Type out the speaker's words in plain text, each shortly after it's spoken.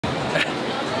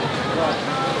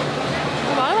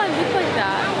Why do I look like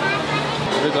that?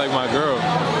 You look like my girl.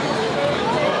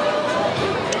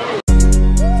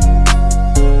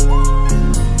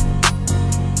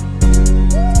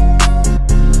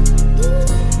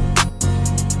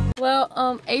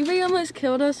 Well, Avery almost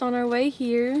killed us on our way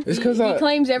here. It's because he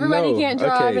claims everybody can't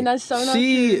drive, and that's so not true.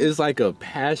 She is like a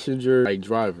passenger like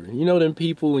driver. You know them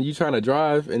people when you trying to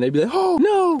drive and they be like, oh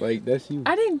no, like that's you.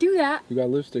 I didn't do that. You got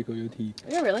lipstick on your teeth.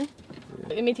 Yeah, really?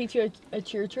 Yeah. Let me teach you a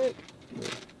cheer trick. Yeah.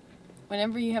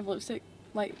 Whenever you have lipstick,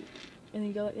 like, and then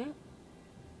you go like that.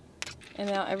 And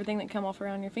now everything that come off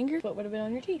around your fingers, what would have been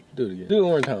on your teeth? Do it again. Do it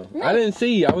one more time. No. I didn't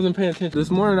see. I wasn't paying attention.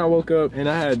 This morning I woke up and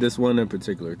I had this one in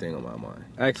particular thing on my mind.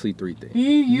 Actually, 3 things.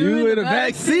 You in the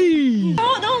back seat.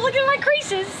 Oh, don't look at my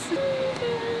creases. You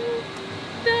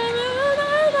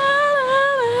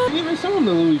didn't even show him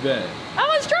the Louis bag. I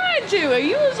was trying to.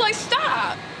 You was like,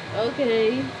 stop.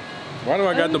 Okay. Why do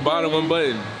I got the bottom one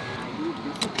button?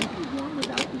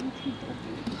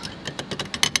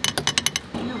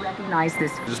 Recognize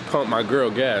this. Just pump my girl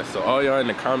gas. So all y'all in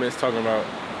the comments talking about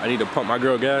I need to pump my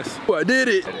girl gas. Oh, I did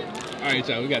it. All right,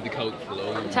 y'all, we got the Coke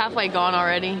flow. It's halfway gone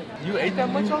already. You ate that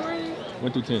much already?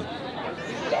 1 through 10.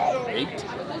 8.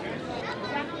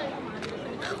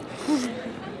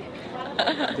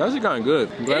 That's kind of good.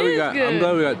 I'm glad we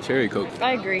got cherry Coke.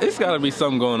 I agree. It's got to be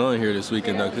something going on here this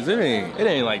weekend though, cause it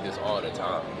ain't like this all the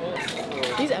time.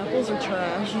 These apples are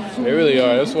trash. They really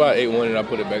are. That's why I ate one and I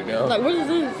put it back down. Like, what is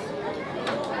this?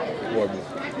 Horrible.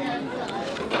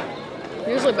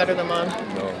 Yours look better than mine.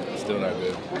 No, still not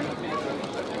good.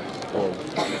 Horrible.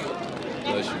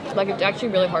 Bless you. Like, it's actually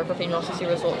really hard for females to see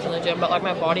results in the gym, but like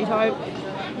my body type,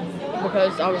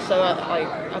 because I was so like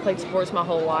I played sports my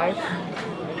whole life, I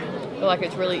feel like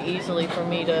it's really easily for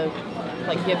me to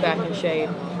like get back in shape.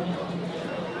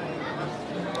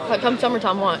 Like come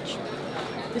summertime, watch.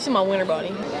 This is my winter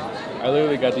body. I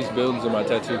literally got these buildings in my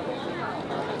tattoo.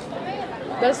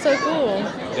 That's so cool.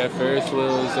 That Ferris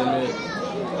wheel is in it.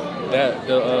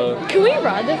 Can we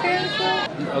ride the Ferris wheel?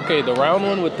 Okay, the round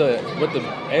one with the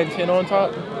antenna on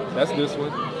top. That's this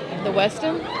one. The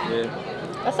Weston? Yeah.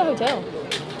 That's a hotel.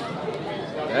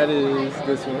 That is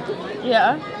this one.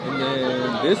 Yeah. And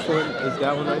then this one is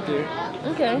that one right there.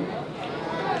 Okay.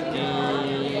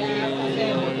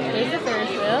 And There's the Ferris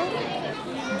wheel.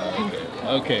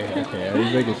 Okay. I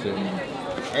was making sure. I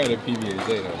got a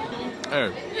PB&J though. Hey.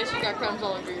 Yes, you got crumbs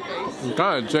all over your face. I'm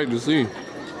trying to check to see.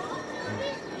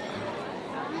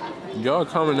 Y'all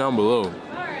comment down below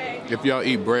if y'all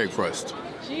eat breakfast.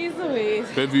 Jeez Louise.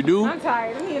 If you do, I'm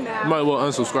tired. I'm eating that. you might as well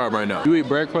unsubscribe right now. You eat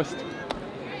breakfast?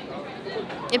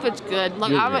 If it's good.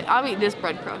 Like, I'll eat this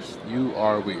bread crust. You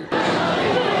are weird.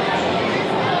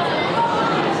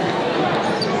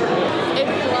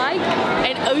 It's like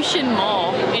an ocean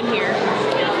mall in here.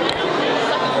 It's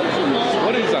like an ocean mall.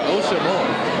 What is an ocean mall?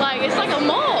 Like, it's like a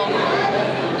mall.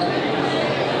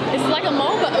 It's like a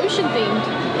mall, but ocean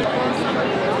themed.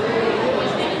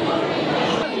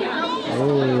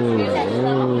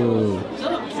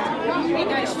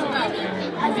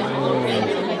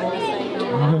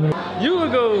 You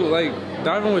would go like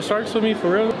diving with sharks with me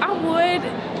for real? I would,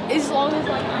 as long as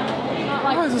like not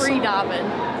like free diving.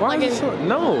 Why like is it so?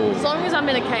 No. As long as I'm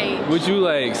in a cage. Would you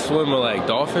like swim with like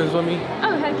dolphins with me?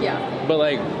 Oh heck yeah. But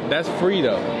like that's free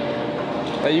though.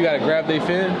 Like you gotta grab their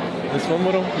fin and swim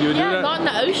with them. You would do that? Not in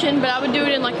the ocean, but I would do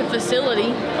it in like a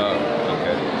facility. Oh,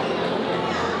 okay.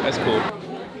 That's cool.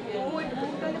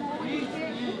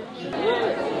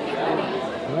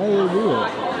 Why do they do it?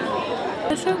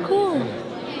 That's so cool.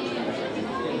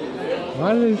 Why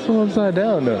do they swim upside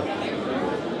down though?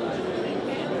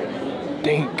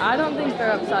 Dink. I don't think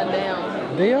they're upside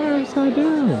down. They are upside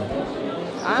down.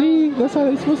 See, that's how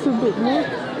they're supposed to be.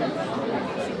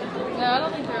 No, I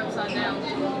don't think they're upside down.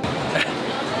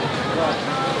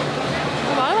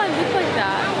 Why do I look like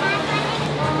that?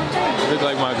 You look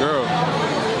like my girl.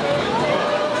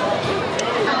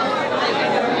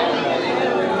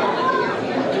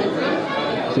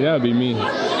 See, that would be me.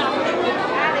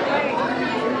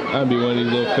 I'd be one of these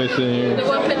little fish in here. The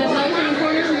one putting his nose in the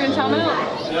corner, you're gonna chop it up?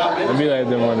 I'd be like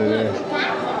them under there.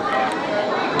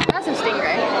 That's a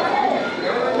stingray.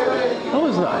 No,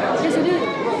 it's not. Yes, it is.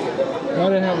 Why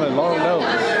do they have a long nose?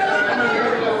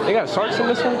 They got sharks in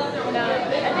this one? No, I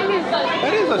think it's like...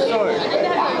 That is a shark. I think they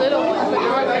have a little one, but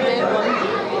you're like a big one.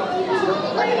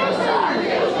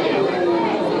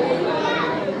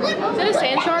 Is it a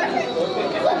sand shark? I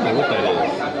don't know what that is.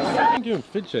 You gotta give him a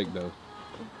fit check though.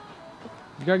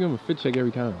 You gotta give him a fit check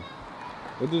every time.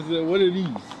 What are these?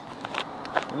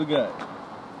 Look at that.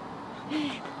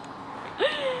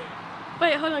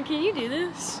 Wait, hold on. Can you do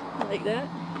this? Like that?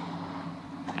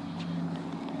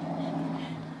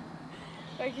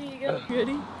 Alright, here you go.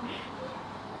 Ready?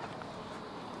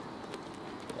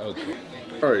 Okay.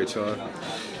 Alright, y'all.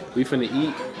 We finna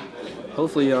eat.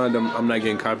 Hopefully, y'all, I'm not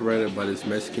getting copyrighted by this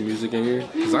Mexican music in here.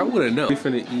 Because I wouldn't know. We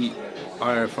finna eat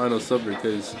our final supper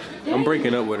because I'm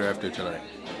breaking up with her after tonight.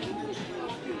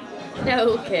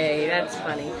 Okay, that's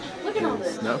funny. Look at all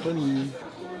this. It's not funny.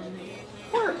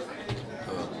 Work.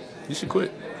 You should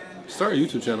quit. Start a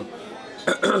YouTube channel.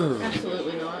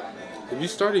 Absolutely not. If you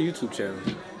start a YouTube channel,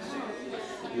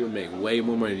 you'll make way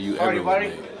more money than you ever will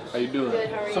make. How you doing? Good,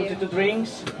 how are Something you? to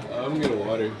drinks? I'm getting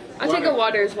water. I'll take a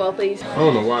water as well, please. I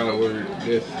don't know why I ordered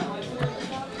this.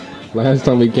 Last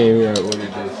time we came here, I ordered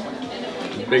this.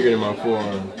 It's bigger than my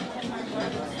forearm.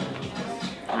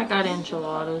 I got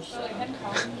enchiladas.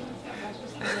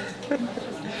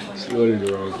 She ordered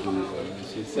the wrong food.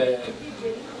 She's sad.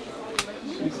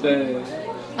 She's sad.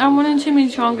 I wanted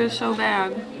chimichangas so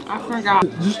bad. I forgot.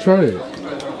 Just try it.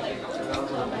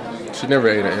 She never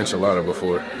ate an enchilada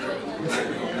before.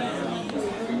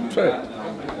 Try it.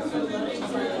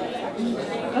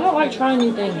 I don't like trying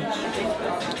new things.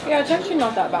 Yeah, it's actually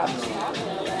not that bad.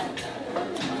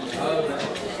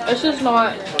 It's just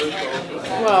not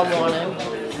what I wanted.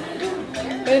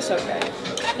 But it's okay.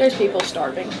 There's people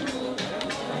starving.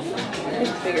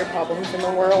 There's bigger problems in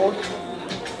the world.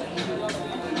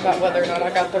 About whether or not I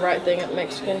got the right thing at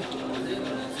Mexican.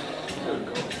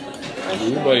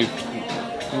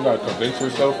 You gotta convince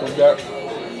yourself of that.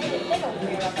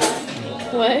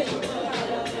 What?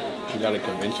 You gotta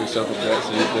convince yourself of that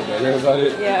so you feel better about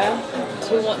it. Yeah.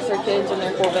 Who wants their kids in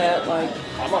their Corvette? Like,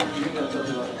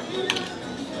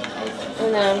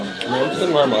 and I'm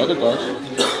still wearing my other cars.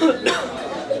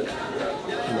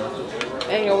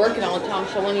 and you're working all the time,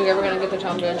 so when are you ever going to get the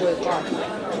time to enjoy the car?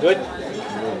 Good?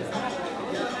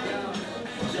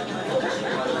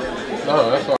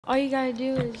 No, that's all. All you gotta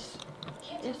do is,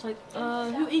 it's like,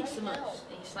 who eats the most?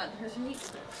 And you slap the person who eats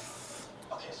the most.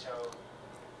 Okay, so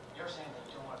you're saying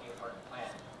that you don't want to be a part of the plan.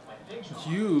 When big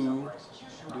You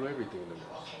do everything to me.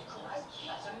 okay, cool.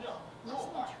 That's a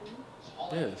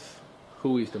no. Yes.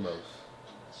 Who eats the most?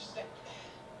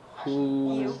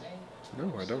 Who?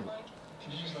 No, I don't.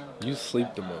 You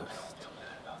sleep the most.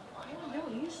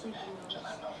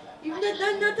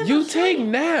 You take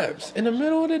naps in the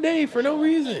middle of the day for no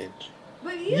reason.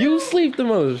 But You sleep the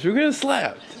most. You're getting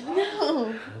slapped.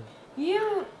 No.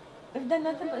 You have done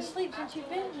nothing but sleep since you've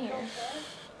been here.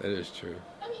 That is true.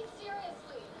 I mean,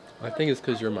 seriously. I think it's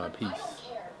because you're my peace. I don't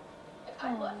care. If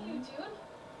I love you, dude.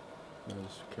 I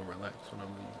just can relax when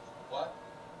I'm with you.